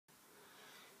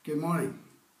Good morning.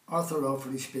 Arthur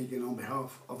Rafferty speaking on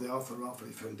behalf of the Arthur Rafferty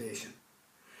Foundation.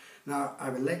 Now, I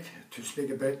would like to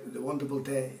speak about the wonderful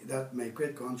day that my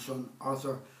great-grandson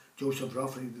Arthur Joseph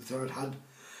Rafferty III had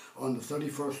on the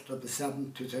 31st of the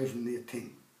 7th,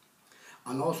 2018.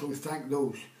 And also thank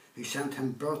those who sent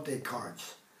him birthday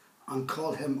cards and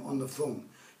called him on the phone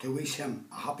to wish him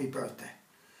a happy birthday.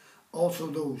 Also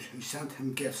those who sent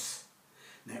him gifts.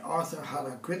 Now, Arthur had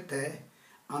a great day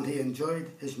and he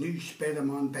enjoyed his new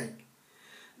Spider-Man bike.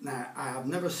 Now, I have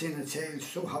never seen a child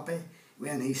so happy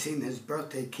when he seen his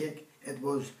birthday cake. It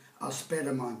was a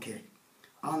Spider-Man cake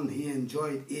and he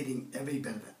enjoyed eating every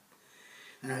bit of it.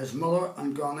 Now, his mother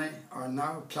and granny are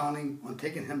now planning on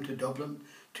taking him to Dublin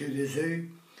to the zoo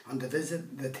and to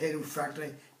visit the Tayto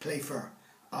Factory Play Fair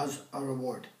as a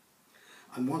reward.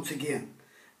 And once again,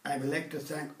 I would like to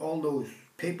thank all those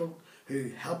people who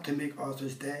helped to make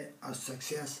Arthur's day a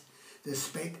success,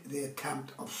 despite the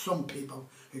attempt of some people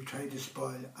who tried to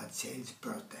spoil a child's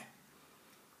birthday.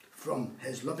 From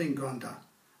his loving granddad,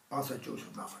 Arthur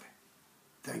Joseph Rafferty.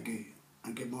 Thank you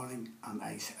and good morning, and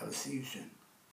I will see you soon.